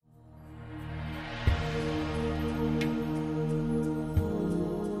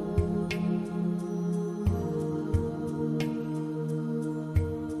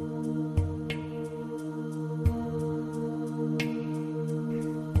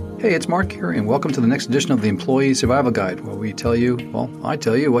Hey, it's Mark here, and welcome to the next edition of the Employee Survival Guide, where I tell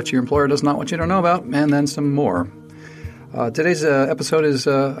you what your employer does not want you to know about, and then some more. Today's episode is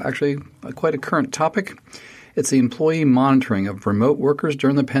actually quite a current topic. It's the employee monitoring of remote workers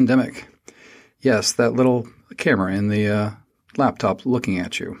during the pandemic. Yes, that little camera in the laptop looking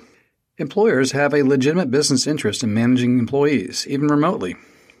at you. Employers have a legitimate business interest in managing employees, even remotely.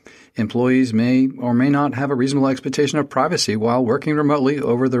 Employees may or may not have a reasonable expectation of privacy while working remotely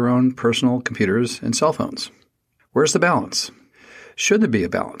over their own personal computers and cell phones. Where's the balance? Should there be a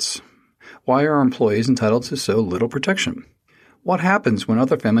balance? Why are employees entitled to so little protection? What happens when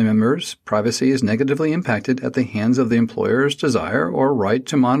other family members' privacy is negatively impacted at the hands of the employer's desire or right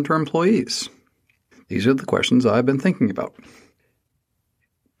to monitor employees? These are the questions I've been thinking about.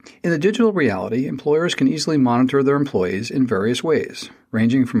 In the digital reality, employers can easily monitor their employees in various ways,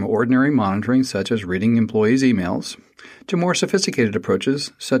 ranging from ordinary monitoring such as reading employees' emails, to more sophisticated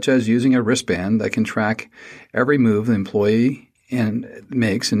approaches such as using a wristband that can track every move the employee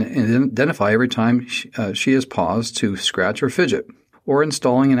makes and identify every time she has paused to scratch or fidget, or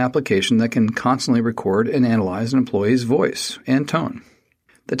installing an application that can constantly record and analyze an employee's voice and tone.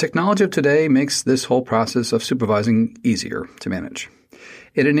 The technology of today makes this whole process of supervising easier to manage.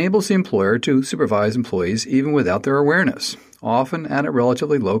 It enables the employer to supervise employees even without their awareness, often at a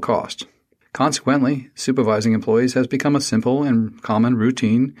relatively low cost. Consequently, supervising employees has become a simple and common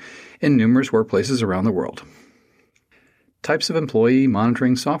routine in numerous workplaces around the world. Types of employee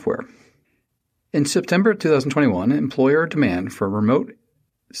monitoring software. In September 2021, employer demand for remote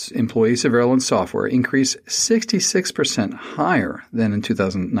employee surveillance software increased 66% higher than in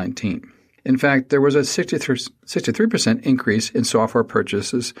 2019. In fact, there was a 63% increase in software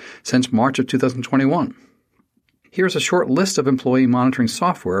purchases since March of 2021. Here's a short list of employee monitoring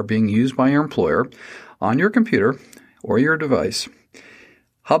software being used by your employer on your computer or your device.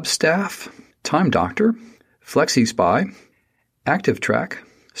 Hubstaff, Time Doctor, FlexiSpy, ActiveTrack,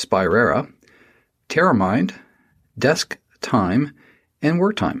 Spirera, TerraMind, Desk Time, and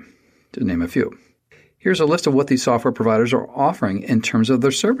WorkTime, to name a few. Here's a list of what these software providers are offering in terms of their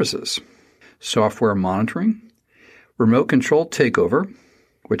services. Software monitoring, remote control takeover,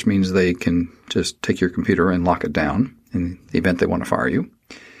 which means they can just take your computer and lock it down in the event they want to fire you.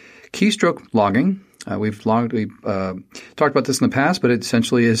 Keystroke logging. We've talked about this in the past, but it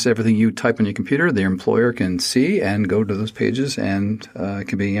essentially is everything you type on your computer, the employer can see and go to those pages, and it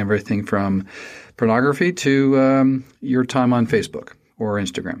can be everything from pornography to your time on Facebook or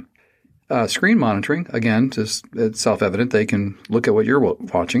Instagram. Screen monitoring, again, it's self-evident. They can look at what you're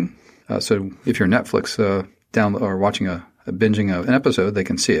watching. So if you're Netflix or watching binging an episode, they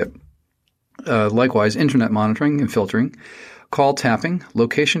can see it. Likewise, internet monitoring and filtering, call tapping,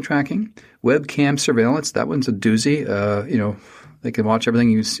 location tracking, webcam surveillance. That one's a doozy. They can watch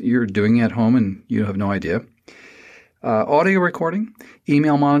everything you're doing at home and you have no idea. Audio recording,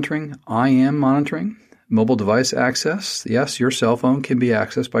 email monitoring, IM monitoring, mobile device access. Yes, your cell phone can be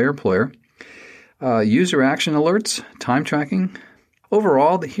accessed by your employer. User action alerts, time tracking.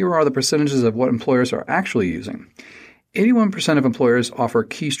 Overall, here are the percentages of what employers are actually using. 81% of employers offer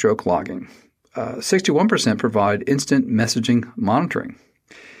keystroke logging. 61% provide instant messaging monitoring.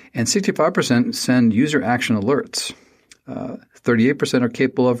 And 65% send user action alerts. 38% are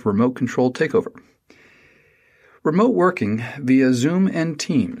capable of remote control takeover. Remote working via Zoom and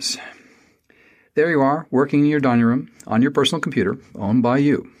Teams. There you are, working in your dining room on your personal computer, owned by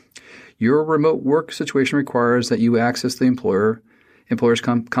you. Your remote work situation requires that you access the employer's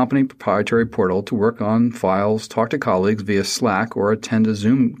company proprietary portal to work on files, talk to colleagues via Slack, or attend a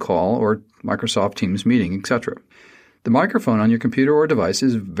Zoom call or Microsoft Teams meeting, etc. The microphone on your computer or device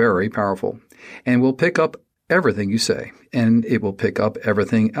is very powerful and will pick up everything you say, and it will pick up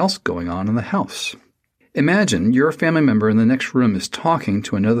everything else going on in the house. Imagine your family member in the next room is talking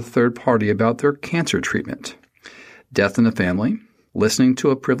to another third party about their cancer treatment, death in the family, listening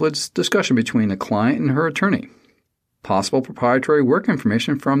to a privileged discussion between a client and her attorney, possible proprietary work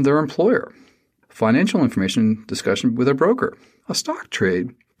information from their employer, financial information discussion with a broker, a stock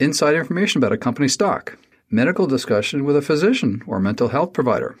trade, inside information about a company's stock, medical discussion with a physician or mental health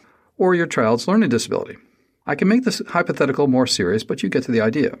provider, or your child's learning disability. I can make this hypothetical more serious, but you get to the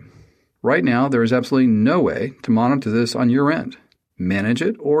idea. Right now, there is absolutely no way to monitor this on your end, manage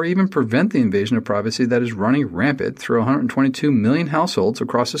it, or even prevent the invasion of privacy that is running rampant through 122 million households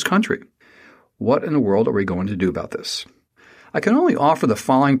across this country. What in the world are we going to do about this? I can only offer the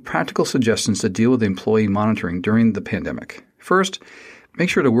following practical suggestions to deal with employee monitoring during the pandemic. First, make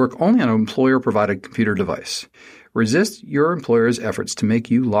sure to work only on an employer-provided computer device. Resist your employer's efforts to make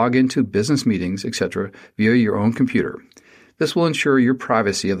you log into business meetings, etc., via your own computer. This will ensure your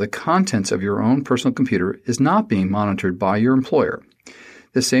privacy of the contents of your own personal computer is not being monitored by your employer.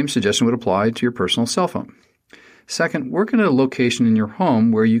 The same suggestion would apply to your personal cell phone. Second, work in a location in your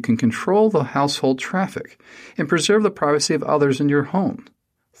home where you can control the household traffic and preserve the privacy of others in your home.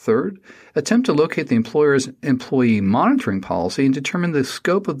 Third, attempt to locate the employer's employee monitoring policy and determine the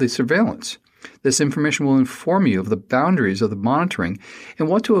scope of the surveillance. This information will inform you of the boundaries of the monitoring and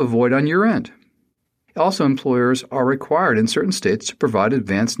what to avoid on your end. Also, employers are required in certain states to provide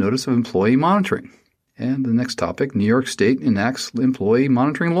advance notice of employee monitoring. And the next topic, New York State enacts employee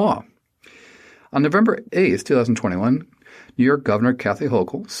monitoring law. On November 8, 2021, New York Governor Kathy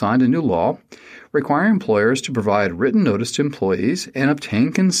Hochul signed a new law requiring employers to provide written notice to employees and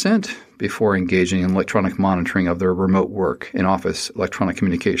obtain consent before engaging in electronic monitoring of their remote work and office electronic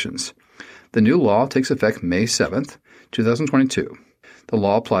communications. The new law takes effect May 7, 2022. The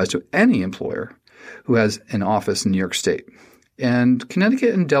law applies to any employer who has an office in New York State. And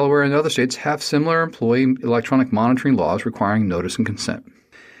Connecticut and Delaware and other states have similar employee electronic monitoring laws requiring notice and consent.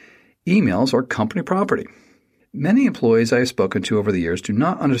 Emails are company property. Many employees I have spoken to over the years do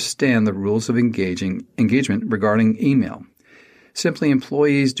not understand the rules of engagement regarding email. Simply,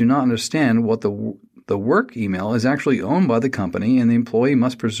 employees do not understand what the work email is actually owned by the company, and the employee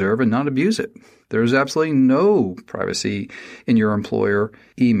must preserve and not abuse it. There is absolutely no privacy in your employer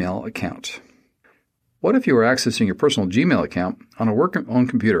email account. What if you are accessing your personal Gmail account on a work-owned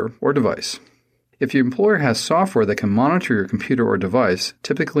computer or device? If your employer has software that can monitor your computer or device,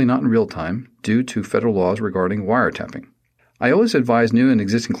 typically not in real time, due to federal laws regarding wiretapping. I always advise new and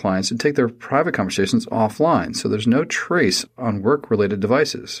existing clients to take their private conversations offline so there's no trace on work-related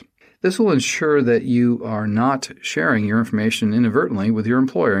devices. This will ensure that you are not sharing your information inadvertently with your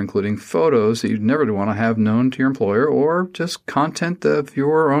employer, including photos that you'd never want to have known to your employer or just content of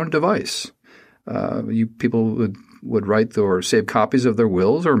your own device. People would write or save copies of their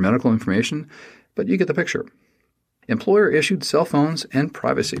wills or medical information, but you get the picture. Employer-issued cell phones and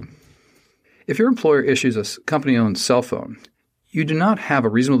privacy. If your employer issues a company-owned cell phone, you do not have a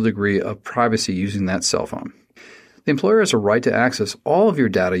reasonable degree of privacy using that cell phone. The employer has a right to access all of your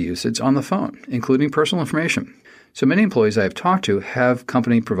data usage on the phone, including personal information. So many employees I have talked to have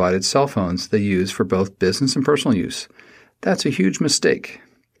company-provided cell phones they use for both business and personal use. That's a huge mistake.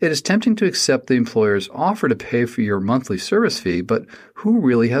 It is tempting to accept the employer's offer to pay for your monthly service fee, but who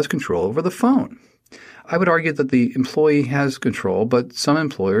really has control over the phone? I would argue that the employee has control, but some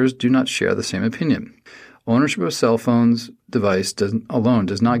employers do not share the same opinion. Ownership of a cell phone's device alone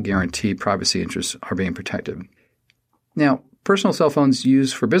does not guarantee privacy interests are being protected. Now, personal cell phones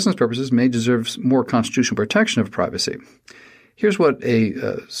used for business purposes may deserve more constitutional protection of privacy. Here's what a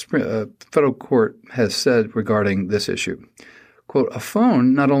federal court has said regarding this issue. Quote, a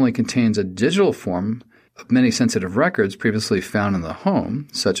phone not only contains a digital form of many sensitive records previously found in the home,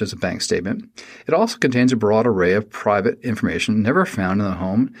 such as a bank statement, it also contains a broad array of private information never found in the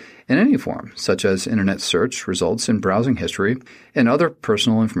home in any form, such as internet search results and browsing history and other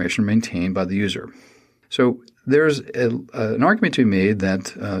personal information maintained by the user. So there's an argument to be made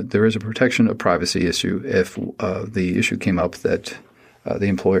that there is a protection of privacy issue if the issue came up that the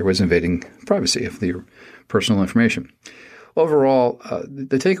employer was invading privacy of the personal information. Overall,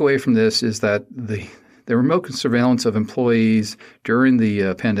 the takeaway from this is that the remote surveillance of employees during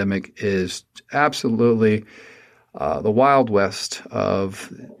the pandemic is absolutely the Wild West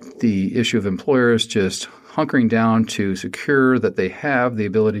of the issue of employers just hunkering down to secure that they have the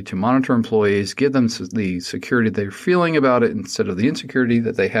ability to monitor employees, give them the security they're feeling about it instead of the insecurity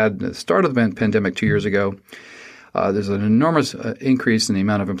that they had at the start of the pandemic 2 years ago. There's an enormous increase in the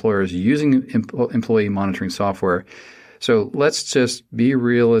amount of employers using employee monitoring software. So let's just be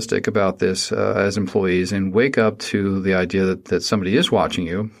realistic about this as employees and wake up to the idea that somebody is watching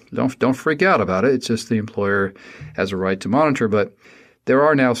you. Don't freak out about it. It's just the employer has a right to monitor. But there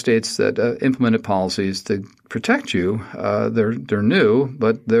are now states that implemented policies to protect you. They're new,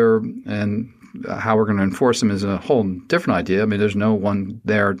 but how we're going to enforce them is a whole different idea. I mean, there's no one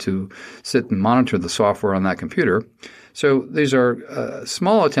there to sit and monitor the software on that computer. So these are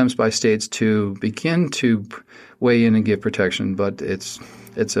small attempts by states to begin to weigh in and give protection, but it's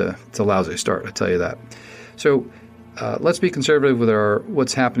a lousy start, I tell you that. So let's be conservative with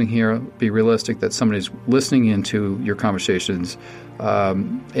what's happening here. Be realistic that somebody's listening into your conversations,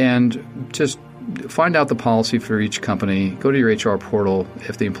 and just find out the policy for each company. Go to your HR portal.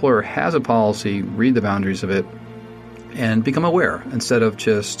 If the employer has a policy, read the boundaries of it, and become aware instead of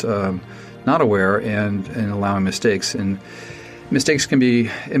just not aware and allowing mistakes. And mistakes can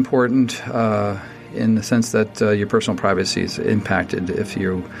be important in the sense that your personal privacy is impacted if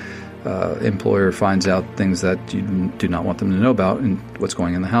you employer finds out things that you do not want them to know about and what's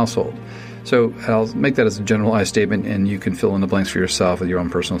going on in the household. So I'll make that as a generalized statement, and you can fill in the blanks for yourself with your own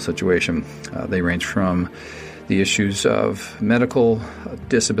personal situation. They range from the issues of medical,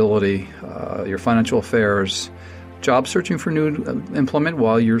 disability, your financial affairs, job searching for new employment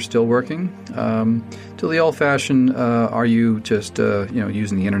while you're still working, to the old-fashioned, are you just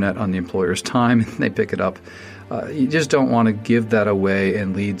using the internet on the employer's time and they pick it up. You just don't want to give that away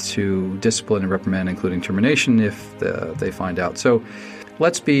and lead to discipline and reprimand, including termination if they find out. So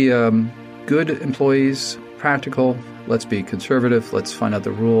let's be good employees, practical. Let's be conservative. Let's find out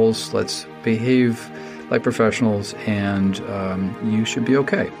the rules. Let's behave like professionals, and you should be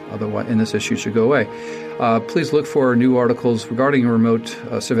okay. Otherwise, and this issue should go away. Please look for new articles regarding remote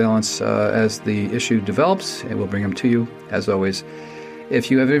surveillance as the issue develops, and we'll bring them to you, as always. If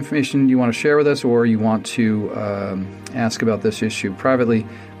you have information you want to share with us or you want to ask about this issue privately,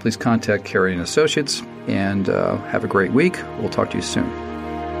 please contact Carey & Associates, and have a great week. We'll talk to you soon.